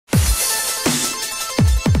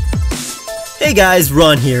Hey guys,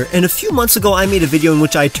 Ron here, and a few months ago I made a video in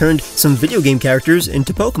which I turned some video game characters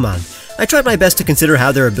into Pokemon. I tried my best to consider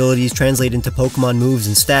how their abilities translate into Pokemon moves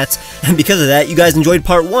and stats, and because of that, you guys enjoyed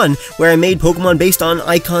part 1, where I made Pokemon based on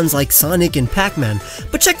icons like Sonic and Pac-Man,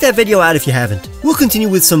 but check that video out if you haven't. We'll continue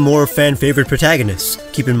with some more fan-favorite protagonists.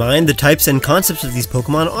 Keep in mind, the types and concepts of these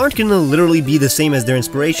Pokemon aren't gonna literally be the same as their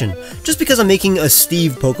inspiration. Just because I'm making a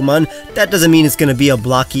Steve Pokemon, that doesn't mean it's gonna be a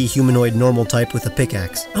blocky, humanoid, normal type with a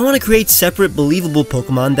pickaxe. I want to create separate, believable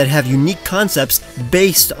Pokemon that have unique concepts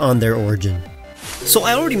based on their origin. So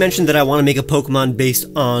I already mentioned that I want to make a Pokemon based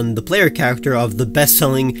on the player character of the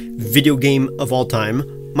best-selling video game of all time,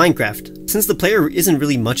 Minecraft. Since the player isn't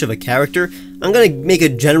really much of a character, I'm gonna make a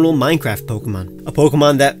general Minecraft Pokemon. A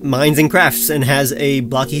Pokemon that mines and crafts and has a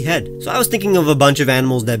blocky head. So I was thinking of a bunch of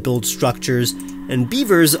animals that build structures, and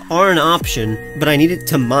beavers are an option, but I need it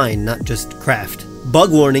to mine, not just craft.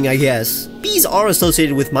 Bug warning, I guess. Bees are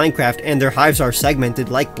associated with Minecraft and their hives are segmented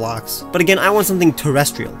like blocks. But again, I want something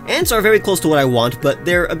terrestrial. Ants are very close to what I want, but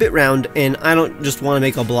they're a bit round and I don't just want to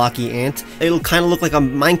make a blocky ant. It'll kind of look like a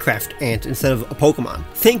Minecraft ant instead of a Pokemon.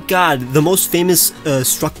 Thank God, the most famous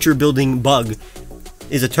structure building bug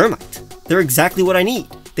is a termite. They're exactly what I need.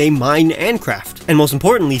 They mine and craft. And most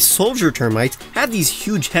importantly, soldier termites have these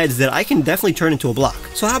huge heads that I can definitely turn into a block.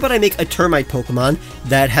 So how about I make a termite Pokemon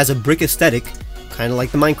that has a brick aesthetic, kind of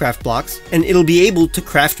like the Minecraft blocks, and it'll be able to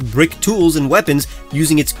craft brick tools and weapons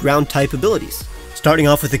using its ground type abilities. Starting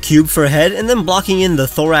off with a cube for a head and then blocking in the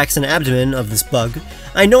thorax and abdomen of this bug,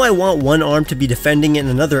 I know I want one arm to be defending and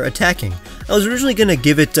another attacking. I was originally going to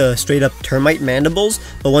give it straight up termite mandibles,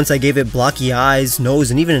 but once I gave it blocky eyes,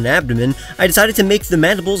 nose, and even an abdomen, I decided to make the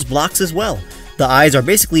mandibles blocks as well. The eyes are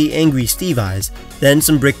basically angry Steve eyes, then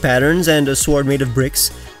some brick patterns and a sword made of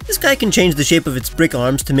bricks. This guy can change the shape of its brick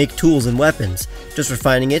arms to make tools and weapons, just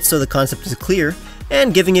refining it so the concept is clear,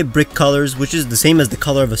 and giving it brick colors, which is the same as the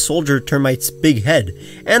color of a soldier termite's big head,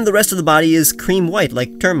 and the rest of the body is cream white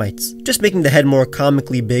like termites, just making the head more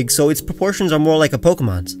comically big so its proportions are more like a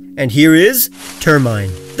Pokemon's. And here is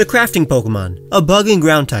Termine, the crafting Pokemon, a bug and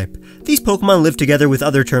ground type. These Pokemon live together with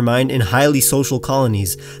other Termine in highly social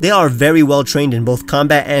colonies. They are very well trained in both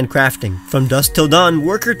combat and crafting. From dusk till dawn,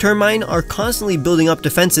 worker Termine are constantly building up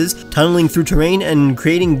defenses, tunneling through terrain, and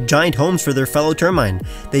creating giant homes for their fellow Termine.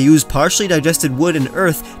 They use partially digested wood and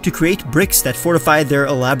earth to create bricks that fortify their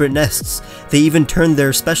elaborate nests. They even turn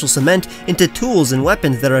their special cement into tools and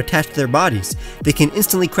weapons that are attached to their bodies. They can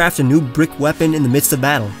instantly craft a new brick weapon in the midst of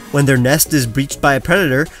battle. When their nest is breached by a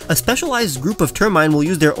predator, a specialized group of Termine will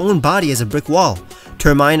use their own body as a brick wall.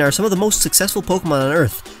 Termine are some of the most successful Pokemon on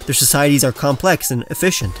Earth. Their societies are complex and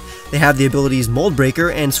efficient. They have the abilities Mold Breaker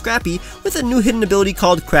and Scrappy with a new hidden ability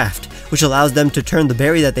called Craft, which allows them to turn the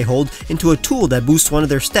berry that they hold into a tool that boosts one of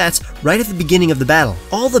their stats right at the beginning of the battle.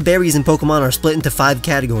 All the berries in Pokemon are split into 5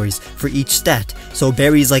 categories for each stat, so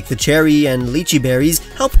berries like the cherry and lychee berries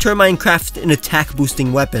help Termine craft an attack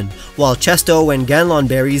boosting weapon, while Chesto and Ganlon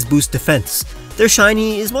berries boost defense. Their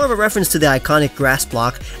shiny is more of a reference to the iconic grass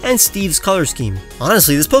block and Steve's color scheme.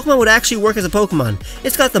 Honestly, this Pokemon would actually work as a Pokemon.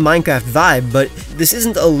 It's got the Minecraft vibe, but this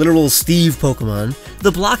isn't a literal Steve Pokemon.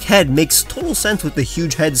 The block head makes total sense with the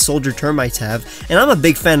huge head soldier termites have, and I'm a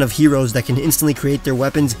big fan of heroes that can instantly create their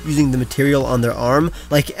weapons using the material on their arm,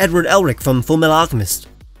 like Edward Elric from Fullmetal Alchemist.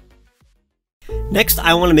 Next,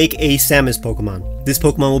 I want to make a Samus Pokemon. This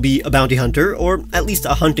Pokemon will be a bounty hunter, or at least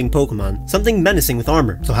a hunting Pokemon. Something menacing with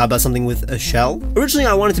armor. So how about something with a shell? Originally,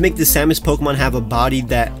 I wanted to make this Samus Pokemon have a body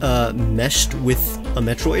that meshed with a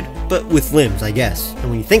Metroid, but with limbs, I guess. And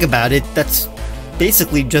when you think about it, that's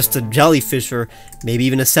basically just a jellyfish or maybe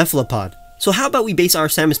even a cephalopod. So how about we base our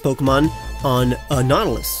Samus Pokemon on a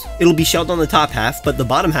Nautilus? It'll be shelled on the top half, but the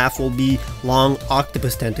bottom half will be long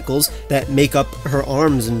octopus tentacles that make up her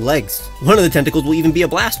arms and legs. One of the tentacles will even be a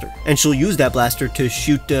blaster, and she'll use that blaster to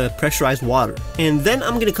shoot pressurized water. And then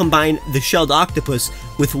I'm going to combine the shelled octopus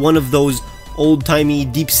with one of those old-timey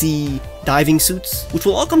deep-sea diving suits, which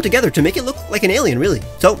will all come together to make it look like an alien, really.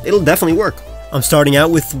 So it'll definitely work. I'm starting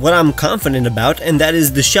out with what I'm confident about, and that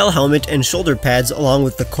is the shell helmet and shoulder pads along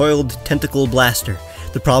with the coiled tentacle blaster.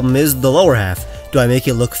 The problem is the lower half. Do I make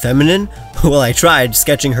it look feminine? Well, I tried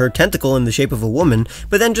sketching her tentacle in the shape of a woman,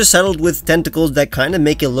 but then just settled with tentacles that kind of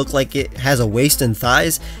make it look like it has a waist and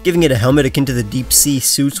thighs, giving it a helmet akin to the deep sea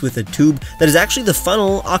suits with a tube that is actually the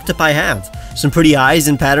funnel octopi have. Some pretty eyes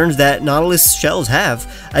and patterns that Nautilus shells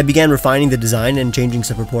have. I began refining the design and changing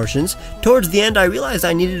some proportions. Towards the end, I realized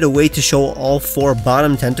I needed a way to show all 4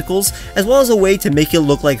 bottom tentacles, as well as a way to make it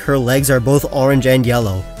look like her legs are both orange and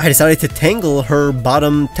yellow. I decided to tangle her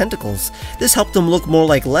bottom tentacles. This helped them them look more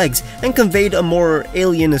like legs and conveyed a more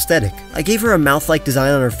alien aesthetic. I gave her a mouth-like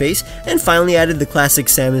design on her face and finally added the classic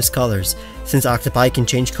Samus colors. Since octopi can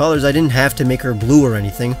change colors, I didn't have to make her blue or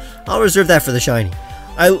anything. I'll reserve that for the shiny.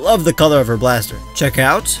 I love the color of her blaster. Check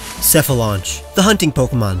out Cephalaunch, the hunting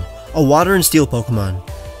Pokemon, a water and steel Pokemon.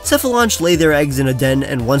 Cephalaunch lay their eggs in a den,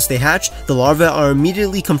 and once they hatch, the larvae are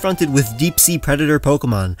immediately confronted with deep-sea predator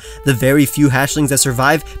Pokemon. The very few hatchlings that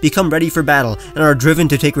survive become ready for battle and are driven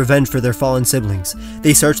to take revenge for their fallen siblings.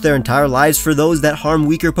 They search their entire lives for those that harm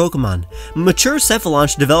weaker Pokemon. Mature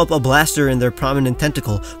Cephalaunch develop a blaster in their prominent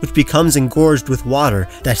tentacle, which becomes engorged with water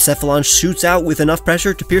that Cephalaunch shoots out with enough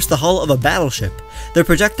pressure to pierce the hull of a battleship. Their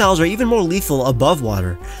projectiles are even more lethal above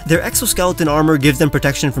water. Their exoskeleton armor gives them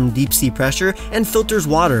protection from deep-sea pressure and filters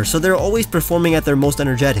water, so they're always performing at their most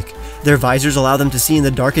energetic. Their visors allow them to see in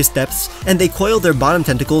the darkest depths, and they coil their bottom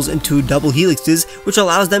tentacles into double helixes, which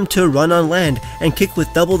allows them to run on land and kick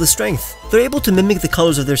with double the strength. They're able to mimic the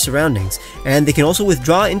colors of their surroundings, and they can also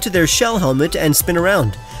withdraw into their shell helmet and spin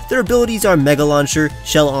around. Their abilities are Mega Launcher,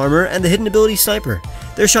 Shell Armor, and the hidden ability Sniper.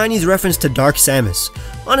 Their shiny is reference to Dark Samus.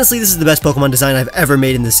 Honestly, this is the best Pokemon design I've ever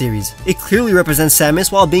made in the series. It clearly represents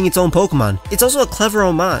Samus while being its own Pokemon. It's also a clever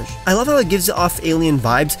homage. I love how it gives off alien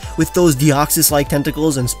vibes with those Deoxys-like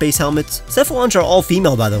tentacles and space helmets. Cephalaunch are all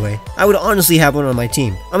female, by the way. I would honestly have one on my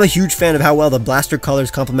team. I'm a huge fan of how well the blaster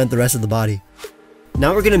colors complement the rest of the body.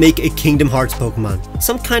 Now we're gonna make a Kingdom Hearts Pokemon,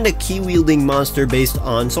 some kind of key-wielding monster based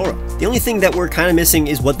on Sora. The only thing that we're kind of missing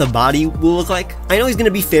is what the body will look like. I know he's gonna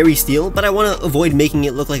be Fairy Steel, but I want to avoid making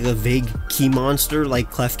it look like a vague key monster like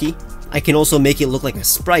Klefki. I can also make it look like a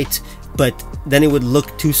sprite, but then it would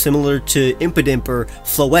look too similar to Impidimp or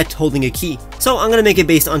Floette holding a key. So I'm gonna make it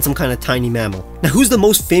based on some kind of tiny mammal. Now who's the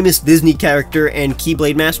most famous Disney character and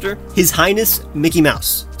Keyblade master? His Highness Mickey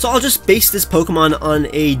Mouse. So I'll just base this Pokemon on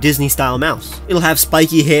a Disney style mouse. It'll have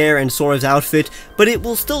spiky hair and Sora's outfit, but it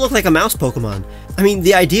will still look like a mouse Pokemon. I mean,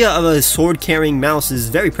 the idea of a sword-carrying mouse is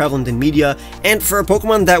very prevalent in media, and for a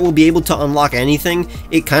Pokemon that will be able to unlock anything,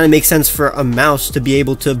 it kind of makes sense for a mouse to be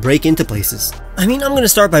able to break into places. I mean, I'm going to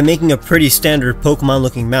start by making a pretty standard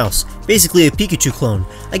Pokemon-looking mouse, basically a Pikachu clone.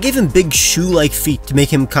 I gave him big shoe-like feet to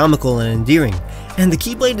make him comical and endearing. And the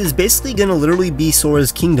Keyblade is basically gonna literally be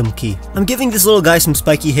Sora's Kingdom Key. I'm giving this little guy some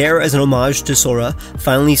spiky hair as an homage to Sora,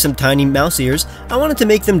 finally some tiny mouse ears. I wanted to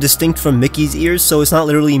make them distinct from Mickey's ears so it's not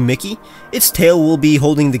literally Mickey. Its tail will be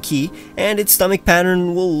holding the key, and its stomach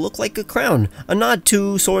pattern will look like a crown, a nod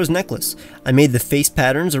to Sora's necklace. I made the face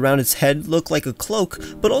patterns around its head look like a cloak,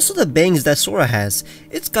 but also the bangs that Sora has.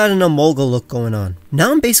 It's got an Emolga look going on.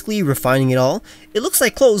 Now I'm basically refining it all. It looks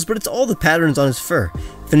like clothes, but it's all the patterns on his fur.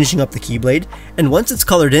 Finishing up the Keyblade, and once it's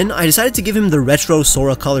colored in, I decided to give him the retro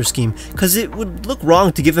Sora color scheme, cause it would look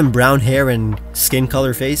wrong to give him brown hair and skin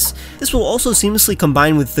color face. This will also seamlessly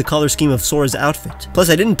combine with the color scheme of Sora's outfit. Plus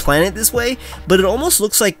I didn't plan it this way, but it almost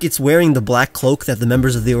looks like it's wearing the black cloak that the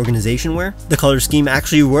members of the organization wear. The color scheme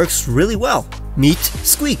actually works really well. Meet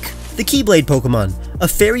Squeak, the Keyblade Pokemon, a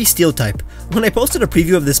Fairy Steel type. When I posted a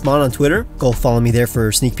preview of this mod on Twitter, go follow me there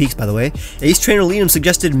for sneak peeks by the way, Ace Trainer Liam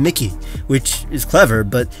suggested Mickey, which is clever,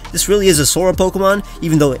 but this really is a Sora Pokemon,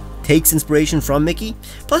 even though it takes inspiration from Mickey.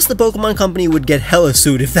 Plus the Pokemon company would get hella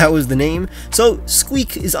sued if that was the name. So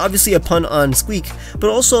Squeak is obviously a pun on squeak, but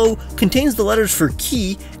also contains the letters for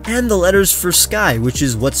key and the letters for sky, which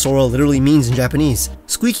is what Sora literally means in Japanese.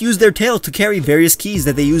 Squeak use their tail to carry various keys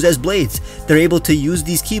that they use as blades. They're able to use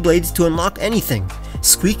these keyblades to unlock anything.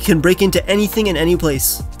 Squeak can break into anything and any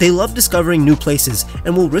place. They love discovering new places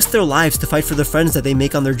and will risk their lives to fight for the friends that they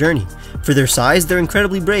make on their journey. For their size, they're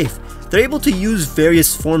incredibly brave. They're able to use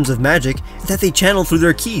various forms of magic that they channel through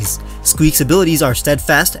their keys. Squeak's abilities are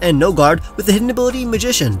Steadfast and No Guard with the hidden ability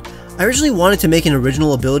Magician. I originally wanted to make an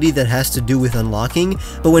original ability that has to do with unlocking,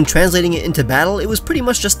 but when translating it into battle, it was pretty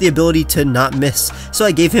much just the ability to not miss, so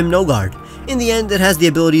I gave him No Guard. In the end, it has the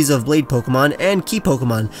abilities of Blade Pokemon and Key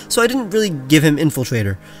Pokemon, so I didn't really give him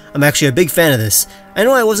Infiltrator. I'm actually a big fan of this. I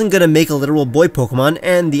know I wasn't gonna make a literal boy Pokemon,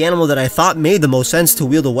 and the animal that I thought made the most sense to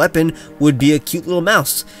wield a weapon would be a cute little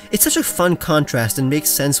mouse. It's such a fun contrast and makes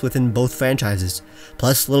sense within both franchises.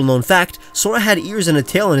 Plus, little known fact, Sora had ears and a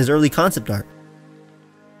tail in his early concept art.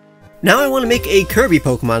 Now I want to make a Kirby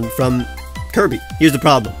Pokemon from Kirby. Here's the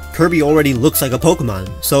problem. Kirby already looks like a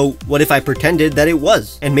Pokemon, so what if I pretended that it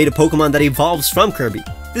was, and made a Pokemon that evolves from Kirby?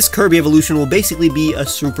 This Kirby evolution will basically be a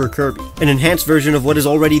Super Kirby, an enhanced version of what is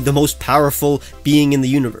already the most powerful being in the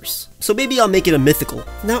universe. So maybe I'll make it a mythical.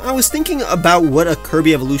 Now I was thinking about what a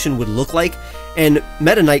Kirby evolution would look like, and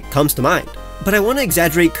Meta Knight comes to mind. But I want to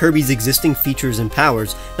exaggerate Kirby's existing features and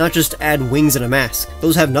powers, not just add wings and a mask.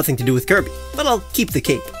 Those have nothing to do with Kirby, but I'll keep the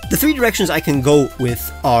cape. The three directions I can go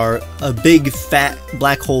with are a big, fat,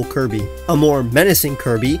 black hole Kirby, a more menacing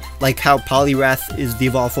Kirby, like how Poliwrath is the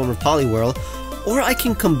evolved form of Poliwhirl, or I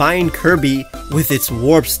can combine Kirby with its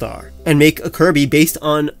Warp Star, and make a Kirby based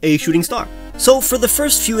on a shooting star. So for the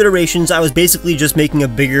first few iterations, I was basically just making a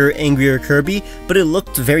bigger, angrier Kirby, but it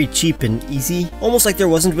looked very cheap and easy, almost like there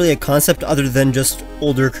wasn't really a concept other than just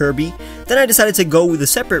older Kirby. Then I decided to go with a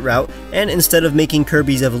separate route, and instead of making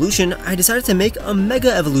Kirby's evolution, I decided to make a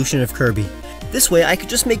Mega Evolution of Kirby. This way I could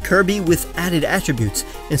just make Kirby with added attributes.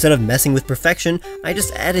 Instead of messing with perfection, I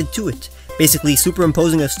just added to it, basically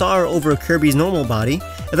superimposing a star over Kirby's normal body.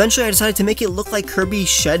 Eventually I decided to make it look like Kirby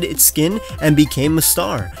shed its skin and became a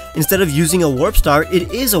star. Instead of using a warp star, it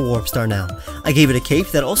is a warp star now. I gave it a cape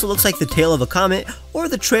that also looks like the tail of a comet or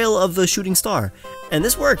the trail of the shooting star. And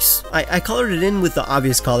this works. I colored it in with the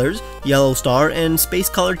obvious colors, yellow star and space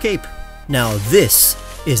colored cape. Now this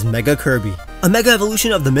is Mega Kirby, a Mega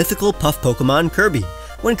Evolution of the mythical puff Pokemon Kirby.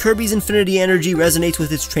 When Kirby's Infinity Energy resonates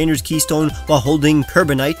with its trainer's keystone while holding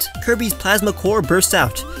Carbonite, Kirby's Plasma Core bursts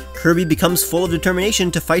out. Kirby becomes full of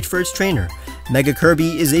determination to fight for its trainer. Mega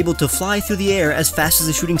Kirby is able to fly through the air as fast as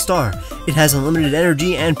a shooting star. It has unlimited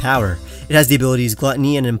energy and power. It has the abilities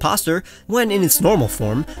Gluttony and Imposter when in its normal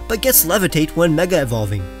form, but gets Levitate when Mega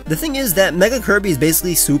Evolving. The thing is that Mega Kirby is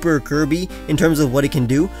basically Super Kirby in terms of what it can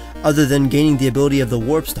do, other than gaining the ability of the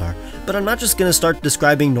Warp Star. But I'm not just gonna start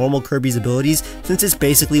describing normal Kirby's abilities, since it's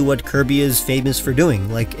basically what Kirby is famous for doing,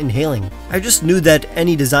 like inhaling. I just knew that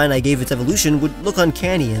any design I gave its evolution would look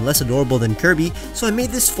uncanny and less adorable than Kirby, so I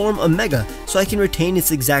made this form a Mega, so I can retain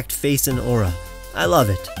its exact face and aura. I love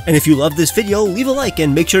it. And if you love this video, leave a like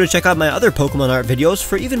and make sure to check out my other Pokemon art videos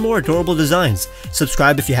for even more adorable designs.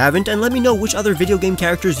 Subscribe if you haven't, and let me know which other video game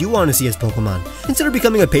characters you want to see as Pokemon. Consider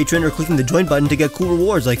becoming a patron or clicking the join button to get cool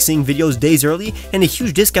rewards like seeing videos days early and a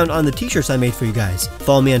huge discount on the t-shirts I made for you guys.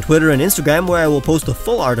 Follow me on Twitter and Instagram where I will post the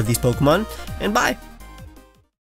full art of these Pokemon, and bye!